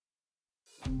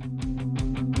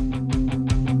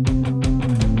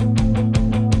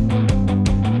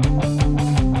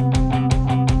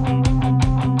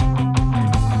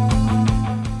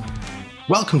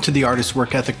Welcome to the Artist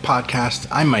Work Ethic Podcast.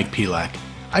 I'm Mike Pelak.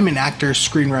 I'm an actor,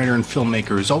 screenwriter, and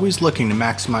filmmaker who's always looking to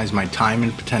maximize my time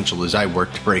and potential as I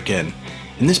work to break in.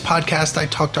 In this podcast, I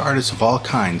talk to artists of all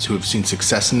kinds who have seen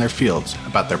success in their fields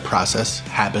about their process,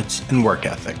 habits, and work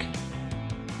ethic.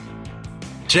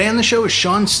 Today on the show is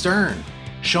Shawn Stern.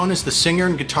 Shawn is the singer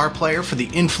and guitar player for the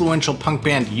influential punk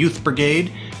band Youth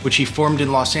Brigade, which he formed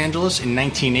in Los Angeles in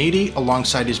 1980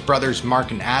 alongside his brothers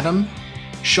Mark and Adam.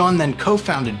 Shawn then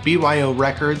co-founded BYO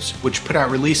Records, which put out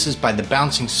releases by the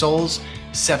Bouncing Souls,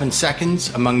 7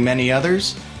 Seconds, among many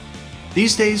others.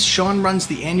 These days, Shawn runs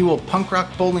the annual Punk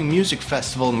Rock Bowling Music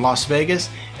Festival in Las Vegas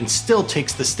and still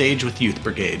takes the stage with Youth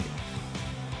Brigade.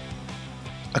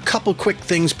 A couple quick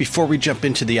things before we jump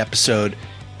into the episode.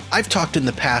 I've talked in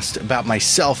the past about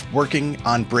myself working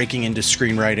on breaking into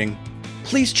screenwriting.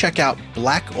 Please check out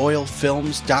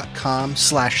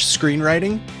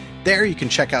blackoilfilms.com/screenwriting. There you can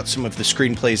check out some of the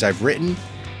screenplays I've written.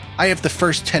 I have the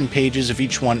first 10 pages of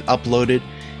each one uploaded,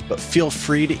 but feel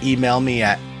free to email me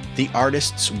at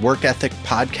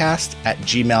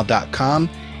theartistsworkethicpodcast@gmail.com,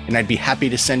 and I'd be happy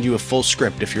to send you a full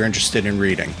script if you're interested in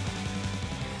reading.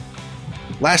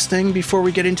 Last thing before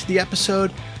we get into the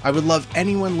episode, I would love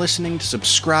anyone listening to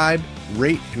subscribe,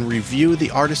 rate, and review the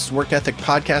Artists Work Ethic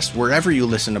Podcast wherever you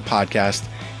listen to podcasts.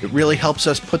 It really helps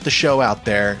us put the show out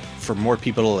there for more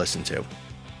people to listen to.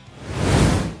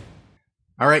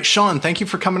 All right, Shawn, thank you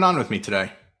for coming on with me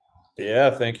today. Yeah,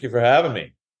 thank you for having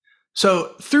me.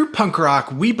 So through punk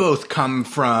rock, we both come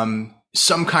from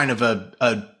some kind of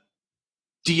a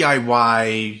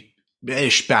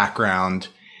DIY-ish background.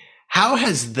 How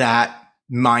has that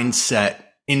mindset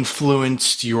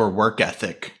influenced your work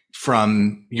ethic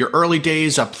from your early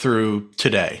days up through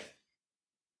today?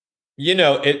 You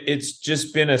know, it's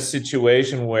just been a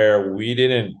situation where we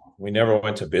never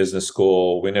went to business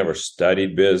school. We never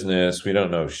studied business. We don't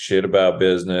know shit about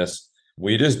business.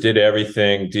 We just did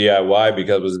everything DIY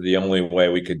because it was the only way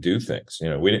we could do things. You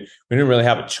know, we didn't really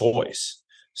have a choice.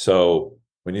 So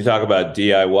when you talk about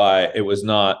DIY, it was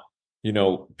not, you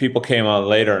know, people came on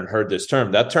later and heard this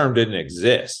term. That term didn't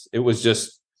exist. It was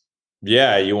just,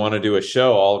 yeah, you want to do a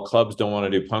show. All clubs don't want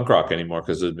to do punk rock anymore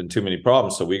because there's been too many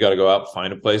problems. So we got to go out and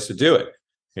find a place to do it.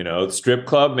 You know, the strip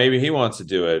club, maybe he wants to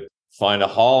do it. Find a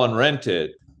hall and rent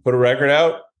it. Put a record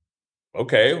out.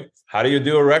 Okay, how do you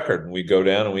do a record? And we go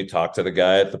down and we talk to the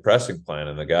guy at the pressing plant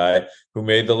and the guy who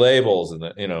made the labels and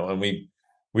and we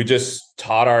just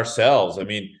taught ourselves. I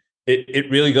mean,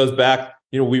 it really goes back.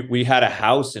 You know, we had a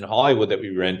house in Hollywood that we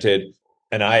rented,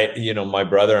 and my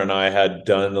brother and I had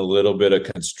done a little bit of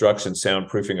construction,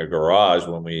 soundproofing a garage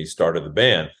when we started the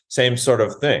band. Same sort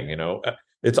of thing, you know.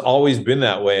 It's always been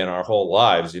that way in our whole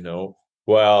lives, you know.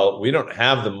 Well, we don't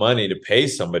have the money to pay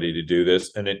somebody to do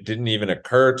this, and it didn't even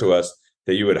occur to us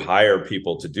that you would hire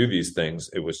people to do these things.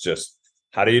 It was just,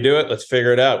 how do you do it? Let's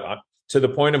figure it out. To the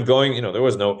point of going, you know, there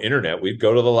was no internet. We'd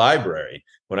go to the library.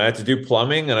 When I had to do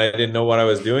plumbing and I didn't know what I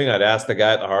was doing, I'd ask the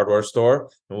guy at the hardware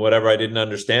store, and whatever I didn't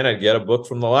understand, I'd get a book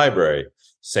from the library.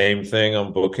 Same thing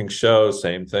on booking shows,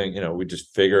 same thing. You know, we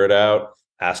just figure it out,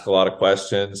 ask a lot of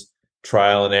questions,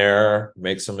 trial and error,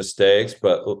 make some mistakes,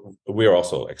 but we are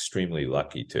also extremely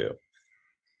lucky too.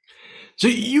 So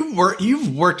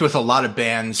you've worked with a lot of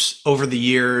bands over the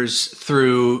years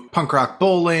through Punk Rock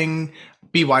Bowling,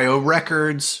 BYO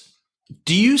Records.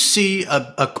 Do you see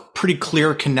a pretty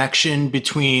clear connection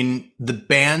between the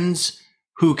bands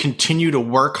who continue to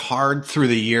work hard through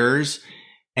the years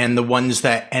and the ones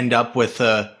that end up with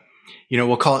a, you know,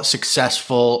 we'll call it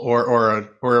successful or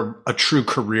a true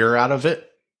career out of it?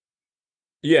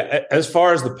 Yeah, as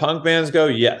far as the punk bands go,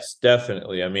 yes,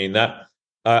 definitely. I mean, that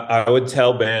I would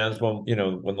tell bands when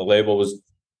the label was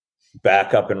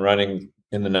back up and running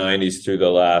in the 90s through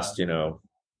the last,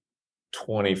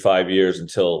 25 years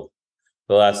until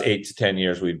the last 8 to 10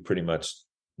 years, we'd pretty much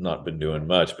not been doing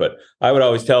much. But I would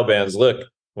always tell bands, look,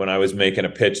 when I was making a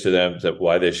pitch to them that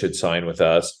why they should sign with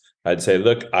us, I'd say,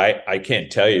 look, I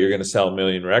can't tell you you're going to sell 1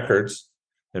 million records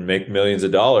and make millions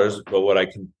of dollars, but what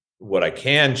I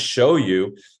can show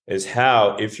you is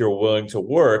how, if you're willing to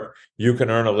work, you can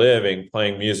earn a living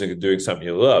playing music and doing something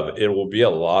you love. It will be a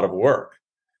lot of work,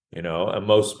 you know, and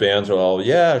most bands are all,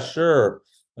 yeah, sure.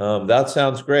 That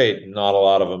sounds great. Not a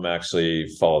lot of them actually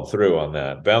followed through on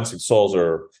that. Bouncing Souls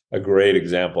are a great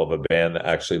example of a band that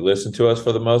actually listened to us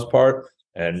for the most part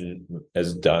and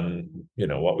has done, you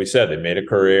know, what we said. They made a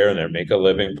career and they make a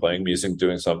living playing music,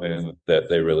 doing something that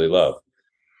they really love.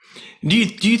 Do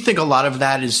you think a lot of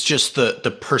that is just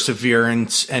the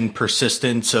perseverance and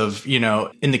persistence of, you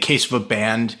know, in the case of a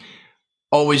band,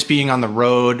 always being on the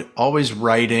road, always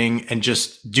writing, and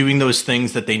just doing those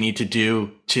things that they need to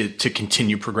do to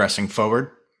continue progressing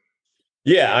forward?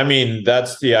 Yeah, I mean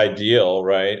that's the ideal,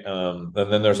 right? And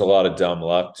then there's a lot of dumb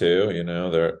luck too.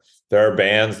 There are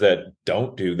bands that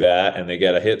don't do that, and they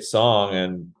get a hit song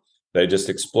and they just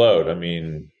explode. I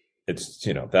mean, it's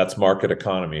that's market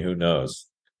economy. Who knows?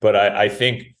 But I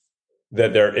think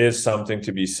that there is something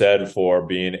to be said for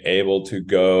being able to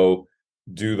go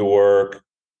do the work,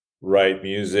 write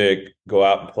music, go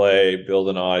out and play, build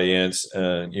an audience,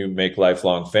 and you make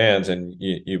lifelong fans and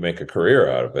you make a career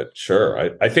out of it.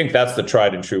 Sure. I think that's the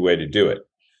tried and true way to do it,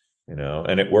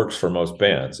 and it works for most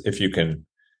bands. If you can,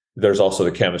 there's also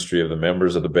the chemistry of the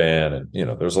members of the band,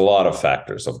 and there's a lot of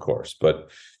factors, of course,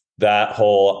 but that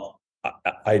whole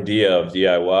idea of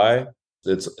DIY,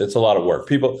 it's a lot of work.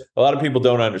 A lot of people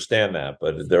don't understand that,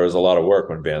 but there is a lot of work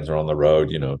when bands are on the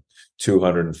road,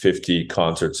 250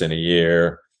 concerts in a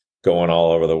year, going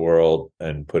all over the world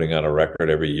and putting out a record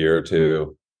every year or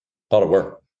two. A lot of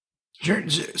work.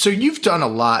 So you've done a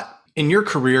lot in your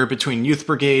career between Youth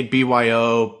Brigade,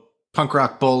 BYO, Punk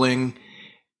Rock Bowling.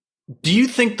 Do you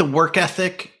think the work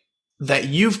ethic that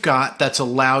you've got that's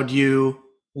allowed you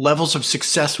levels of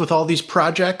success with all these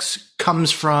projects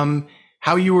comes from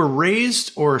how you were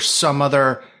raised or some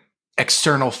other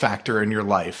external factor in your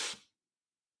life?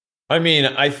 I mean,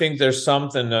 I think there's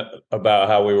something about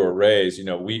how we were raised.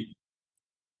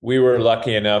 We were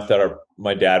lucky enough that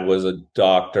my dad was a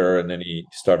doctor, and then he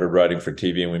started writing for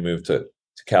TV, and we moved to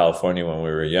California when we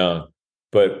were young.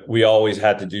 But we always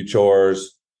had to do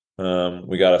chores.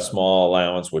 We got a small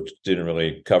allowance, which didn't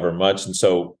really cover much, and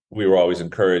so we were always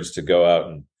encouraged to go out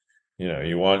and,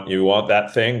 you want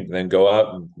that thing, then go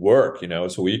out and work.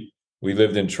 So we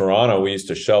lived in Toronto. We used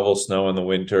to shovel snow in the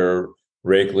winter,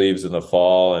 rake leaves in the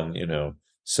fall, and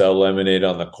sell lemonade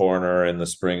on the corner in the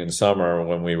spring and summer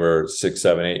when we were 6,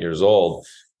 7, 8 years old.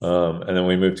 And then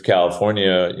we moved to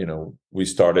California. We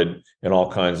started in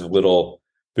all kinds of little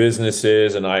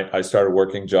businesses, and I started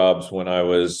working jobs when I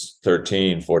was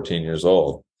 13, 14 years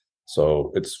old.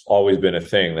 So it's always been a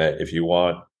thing that if you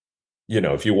want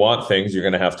things, you're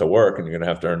going to have to work and you're going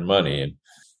to have to earn money. And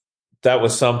that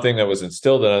was something that was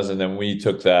instilled in us. And then we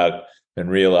took that and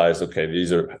realized, okay,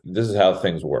 this is how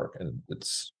things work. And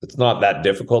it's not that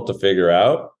difficult to figure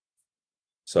out.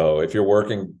 So if you're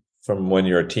working from when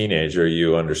you're a teenager,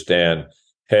 you understand,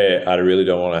 hey, I really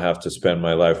don't want to have to spend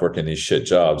my life working these shit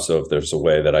jobs. So if there's a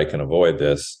way that I can avoid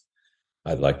this,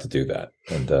 I'd like to do that.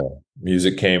 And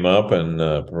music came up,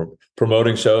 and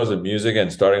promoting shows and music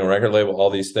and starting a record label, all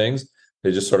these things,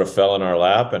 they just sort of fell in our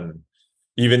lap. And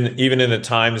even in the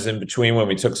times in between when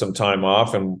we took some time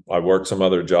off and I worked some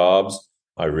other jobs,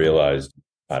 I realized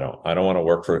I don't want to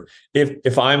work for,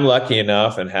 if I'm lucky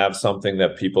enough and have something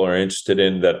that people are interested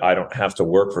in, that I don't have to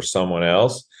work for someone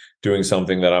else doing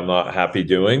something that I'm not happy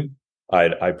doing.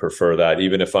 I prefer that,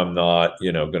 even if I'm not,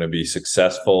 going to be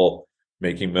successful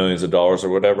making millions of dollars or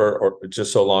whatever, or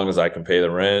just so long as I can pay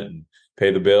the rent and pay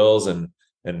the bills and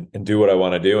do what I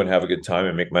want to do and have a good time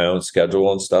and make my own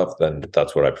schedule and stuff, then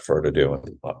that's what I prefer to do.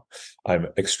 And I'm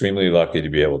extremely lucky to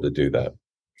be able to do that.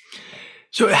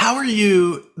 So how are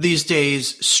you these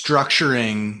days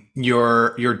structuring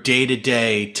your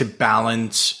day-to-day to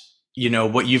balance,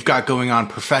 what you've got going on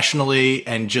professionally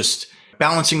and just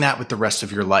balancing that with the rest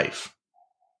of your life?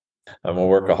 I'm a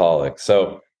workaholic.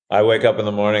 So I wake up in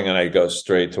the morning and I go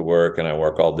straight to work, and I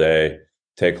work all day,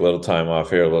 take a little time off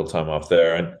here, a little time off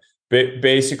there. And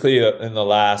basically in the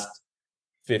last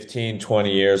 15,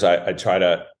 20 years, I try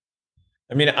to,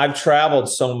 I've traveled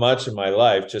so much in my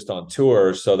life just on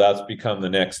tours. So that's become the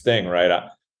next thing, right?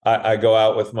 I go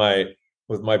out with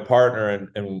my partner,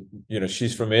 and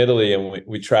she's from Italy, and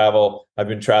we travel. I've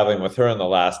been traveling with her in the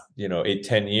last, 8,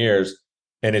 10 years.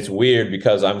 And it's weird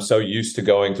because I'm so used to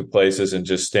going to places and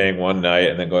just staying one night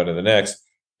and then going to the next.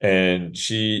 And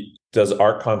she does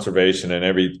art conservation, and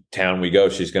every town we go,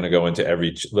 she's going to go into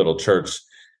every little church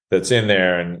that's in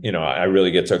there. And, I really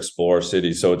get to explore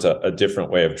cities. So it's a different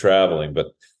way of traveling. But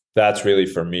that's really,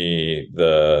 for me,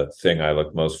 the thing I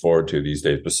look most forward to these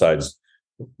days, besides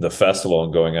the festival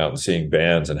and going out and seeing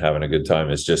bands and having a good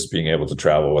time, is just being able to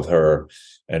travel with her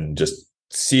and just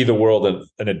see the world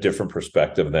in a different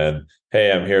perspective than,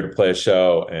 hey, I'm here to play a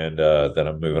show and then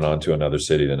I'm moving on to another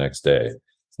city the next day.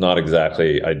 It's not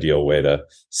exactly ideal way to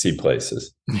see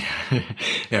places.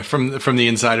 Yeah, from the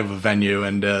inside of a venue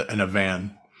and a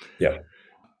van. Yeah.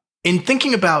 In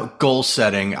thinking about goal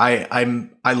setting,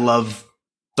 I love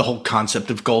the whole concept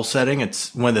of goal setting.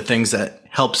 It's one of the things that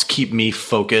helps keep me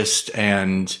focused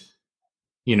and,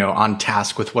 on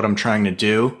task with what I'm trying to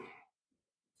do.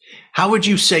 How would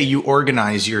you say you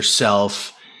organize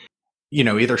yourself,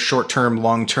 either short-term,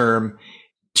 long-term,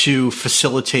 to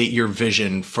facilitate your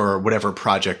vision for whatever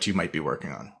project you might be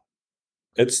working on?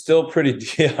 It's still pretty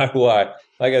DIY.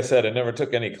 Like I said, I never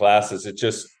took any classes.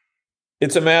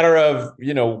 It's a matter of,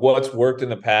 what's worked in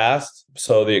the past.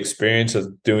 So the experience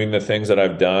of doing the things that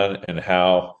I've done and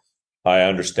how I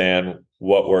understand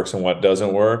what works and what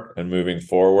doesn't work and moving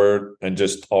forward, and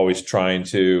just always trying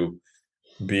to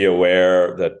be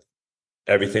aware that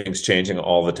everything's changing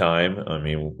all the time. I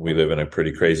mean, we live in a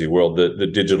pretty crazy world. The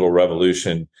digital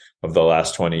revolution of the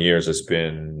last 20 years has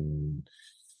been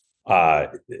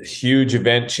huge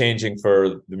event changing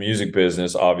for the music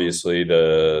business. Obviously,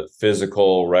 the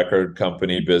physical record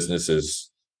company business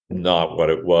is not what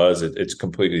it was. It's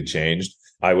completely changed.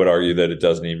 I would argue that it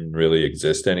doesn't even really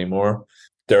exist anymore.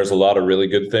 There's a lot of really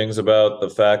good things about the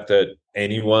fact that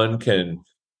anyone can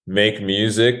make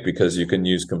music because you can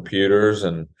use computers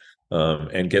and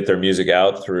get their music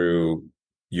out through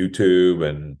YouTube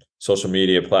and social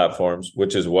media platforms,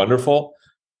 which is wonderful.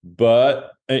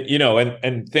 But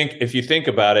and think, if you think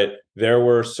about it, there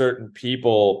were certain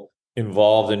people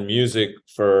involved in music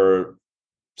for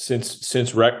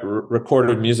since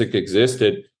recorded music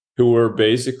existed, who were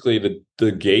basically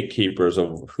the gatekeepers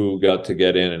of who got to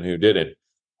get in and who didn't.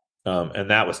 And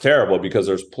that was terrible, because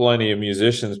there's plenty of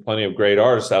musicians, plenty of great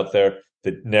artists out there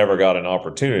that never got an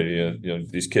opportunity.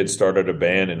 These kids started a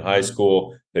band in high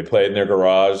school. They played in their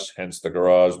garage, hence the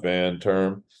garage band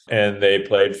term. And they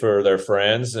played for their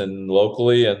friends and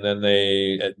locally. And then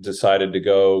they decided to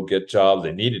go get jobs.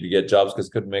 They needed to get jobs because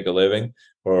they couldn't make a living,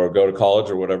 or go to college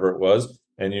or whatever it was.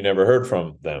 And you never heard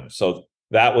from them. So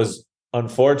that was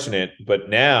unfortunate. But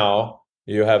now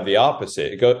you have the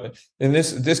opposite. In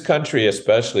this country,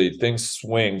 especially, things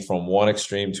swing from one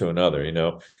extreme to another.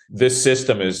 This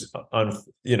system is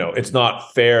it's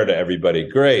not fair to everybody.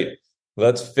 Great,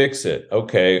 let's fix it.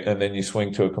 Okay, and then you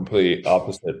swing to a completely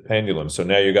opposite pendulum. So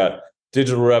now you got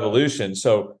digital revolution.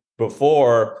 So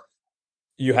before,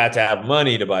 you had to have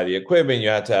money to buy the equipment, you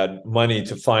had to have money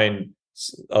to find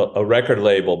a record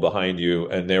label behind you,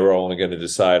 and they were only going to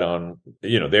decide on,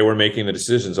 they were making the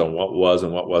decisions on what was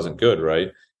and what wasn't good.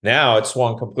 Right now, it's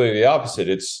swung completely opposite.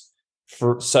 It's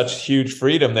for such huge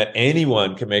freedom that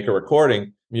anyone can make a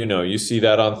recording. You see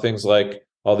that on things like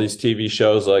all these TV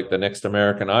shows like The Next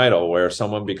American Idol, where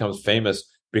someone becomes famous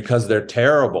because they're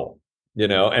terrible,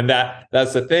 and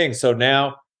that's the thing. So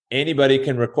now anybody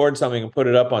can record something and put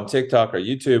it up on TikTok or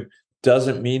YouTube.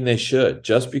 Doesn't mean they should.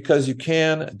 Just because you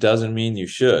can doesn't mean you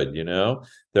should.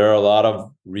 There are a lot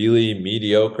of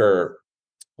mediocre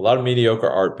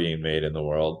art being made in the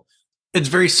world. It's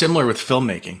very similar with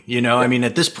filmmaking. I mean,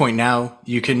 at this point now,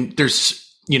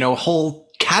 there's a whole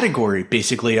category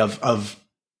basically of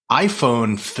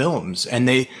iPhone films, and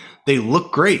they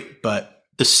look great. But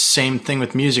the same thing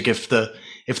with music. If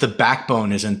the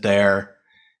backbone isn't there,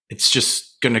 it's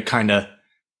just going to kind of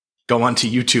go onto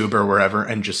YouTube or wherever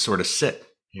and just sort of sit,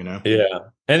 Yeah.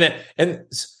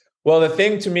 Well, the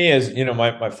thing to me is,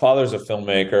 my father's a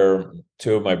filmmaker.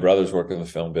 Two of my brothers work in the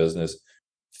film business.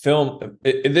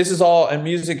 This is all, and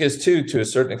music is too, to a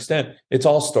certain extent. It's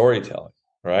all storytelling,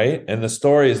 right? And the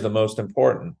story is the most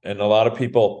important. And a lot of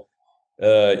people,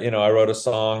 I wrote a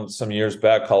song some years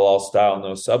back called All Style,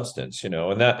 No Substance,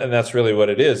 and that's really what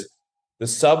it is. The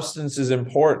substance is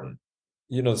important.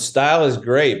 Style is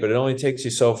great, but it only takes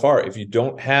you so far. If you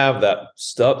don't have that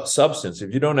substance,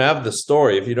 if you don't have the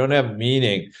story, if you don't have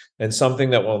meaning and something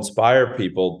that will inspire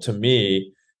people, to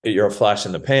me, you're a flash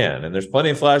in the pan. And there's plenty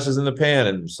of flashes in the pan,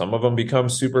 and some of them become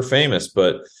super famous.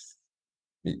 But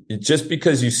just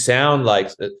because you sound like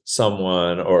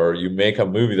someone, or you make a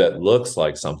movie that looks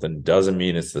like something, doesn't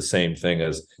mean it's the same thing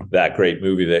as that great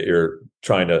movie that you're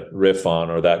trying to riff on,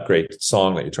 or that great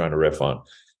song that you're trying to riff on.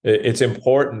 It's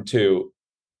important to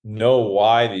know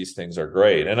why these things are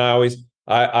great. And I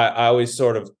always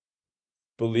sort of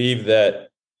believe that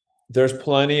there's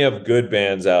plenty of good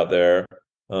bands out there,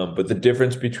 but the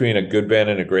difference between a good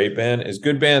band and a great band is,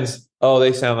 good bands,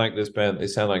 they sound like this band, they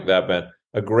sound like that band.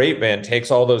 A great band takes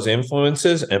all those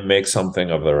influences and makes something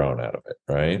of their own out of it,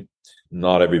 right?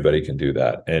 Not everybody can do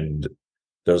that, and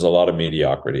there's a lot of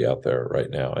mediocrity out there right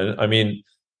now. And I mean,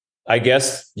 I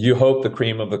guess you hope the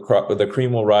cream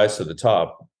will rise to the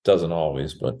top. Doesn't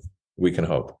always, but we can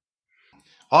hope.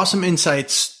 Awesome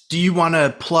insights. Do you want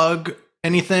to plug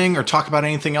anything or talk about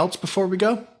anything else before we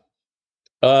go?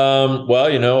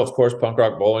 Well, of course, Punk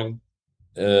Rock Bowling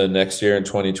next year in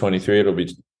 2023. It'll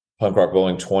be Punk Rock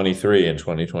Bowling 23 in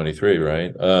 2023,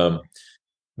 right?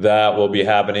 That will be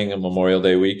happening on Memorial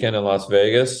Day weekend in Las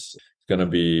Vegas. It's going to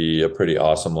be a pretty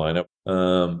awesome lineup.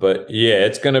 But yeah,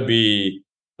 it's going to be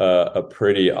a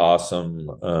pretty awesome.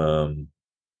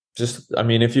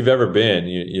 If you've ever been,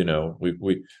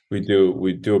 we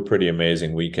do a pretty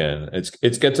amazing weekend.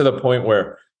 It's get to the point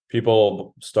where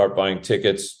people start buying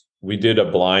tickets. We did a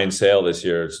blind sale this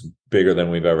year. It's bigger than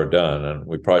we've ever done, and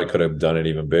we probably could have done it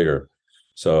even bigger.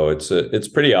 So it's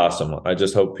pretty awesome. I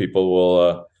just hope people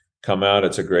will come out.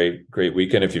 It's a great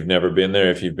weekend. If you've never been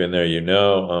there, if you've been there, you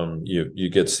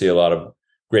get to see a lot of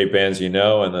great bands, and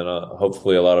then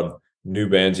hopefully a lot of new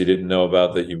bands you didn't know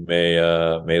about that you may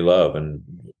love and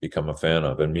become a fan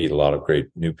of, and meet a lot of great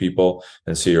new people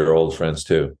and see your old friends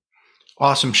too.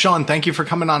 Awesome. Shawn, thank you for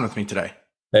coming on with me today.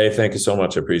 Hey, thank you so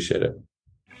much. I appreciate it.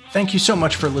 Thank you so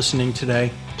much for listening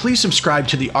today. Please subscribe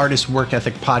to the Artist Work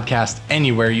Ethic podcast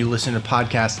anywhere you listen to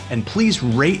podcasts, and please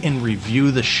rate and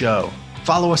review the show.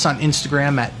 Follow us on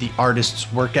Instagram at The Artist's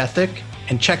Work Ethic,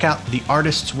 and check out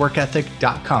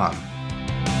theartistsworkethic.com.